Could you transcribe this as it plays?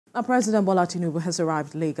Now, President Bola Tinubu has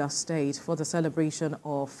arrived in Lagos State for the celebration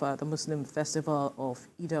of the Muslim festival of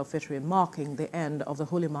Eid-El-Fitr, marking the end of the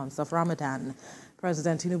holy month of Ramadan.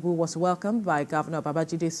 President Tinubu was welcomed by Governor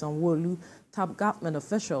Babajide Sanwoolu, top government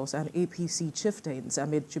officials and APC Chieftains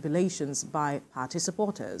amid jubilations by party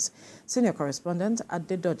supporters. Senior correspondent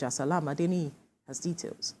Adedoja Salamadeni has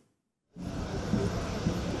details.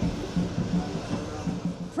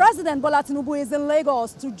 President Bola Tinubu is in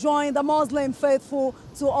Lagos to join the Muslim faithful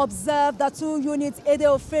to observe the 2-unit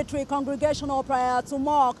Eid-El-Fitr congregational prayer to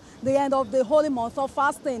mark the end of the holy month of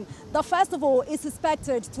fasting. The festival is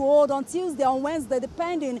expected to hold on Tuesday and Wednesday,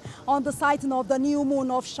 depending on the sighting of the new moon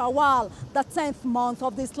of Shawwal, the 10th month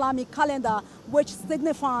of the Islamic calendar, which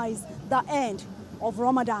signifies the end of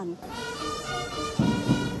Ramadan.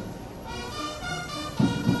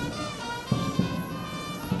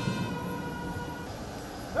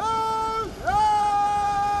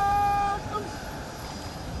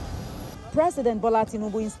 President Bola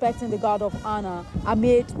Tinubu inspecting the Guard of Honor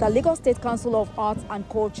amid the Lagos State Council of Arts and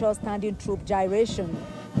Culture standing troop gyration.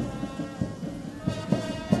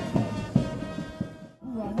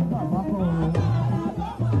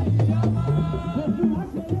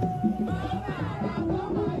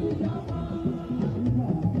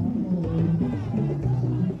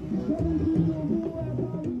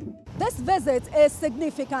 This visit is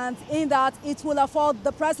significant in that it will afford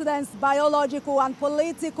the president's biological and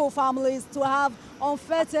political families to have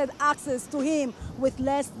unfettered access to him with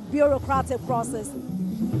less bureaucratic process.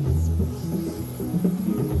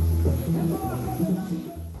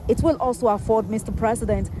 It will also afford Mr.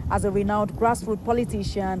 President, as a renowned grassroots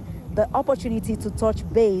politician, the opportunity to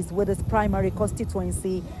touch base with his primary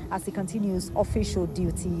constituency as he continues official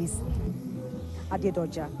duties.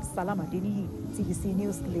 Adedoja Salamadeni, TVC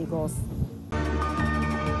News, Lagos.